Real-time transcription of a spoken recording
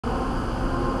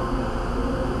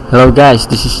Hello guys,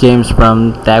 this is James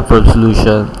from TechPro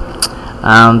Solution.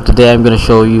 Today I'm gonna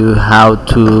show you how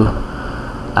to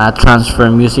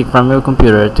transfer music from your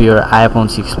computer to your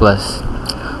iPhone 6 Plus.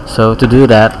 So to do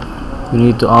that, you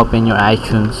need to open your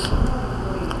iTunes.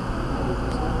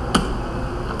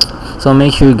 So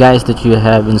make sure guys that you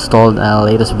have installed a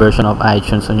latest version of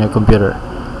iTunes on your computer.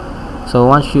 So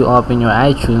once you open your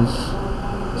iTunes,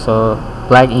 so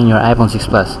plug in your iPhone 6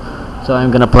 Plus. So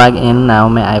I'm gonna plug in now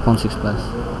my iPhone 6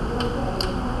 Plus.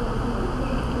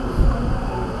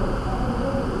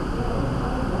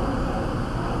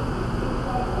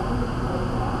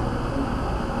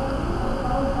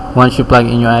 Once you plug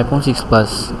in your iPhone 6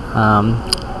 Plus,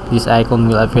 this icon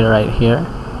will appear right here.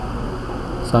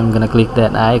 So I'm gonna click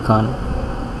that icon.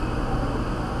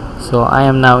 So I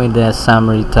am now in the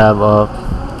summary tab of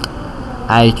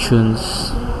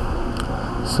iTunes.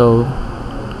 So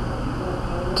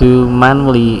to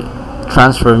manually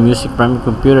transfer music from your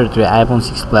computer to your iPhone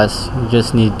 6 Plus, you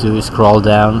just need to scroll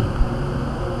down,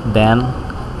 then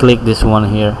click this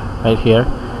one here, right here,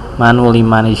 manually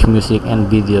manage music and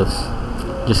videos.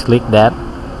 Just click that,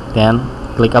 then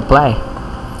click apply.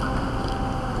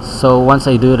 So once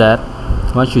you do that,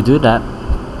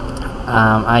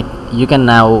 you can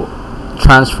now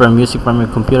transfer music from your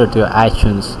computer to your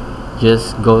iTunes.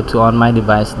 Just go to on my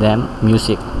device, then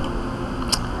music.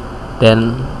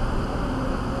 Then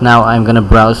now I'm gonna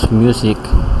browse music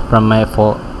from my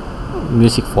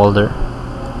music folder.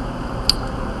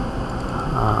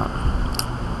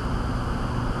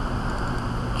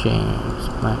 James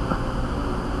Map.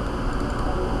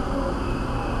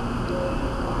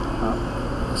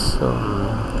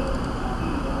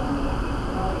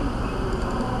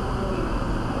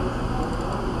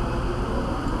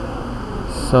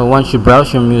 So once you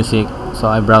browse your music, so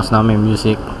I browse now my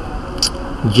music,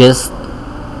 just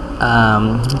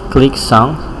click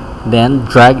song, then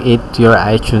drag it to your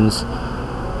iTunes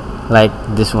like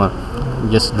this one.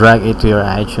 Just drag it to your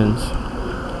iTunes.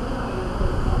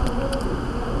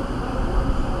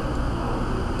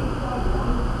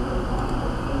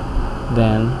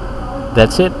 Then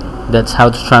that's it. That's how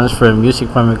to transfer music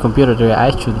from your computer to your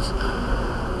iTunes.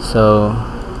 So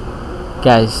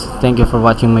guys, thank you for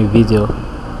watching my video.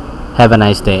 Have a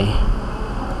nice day.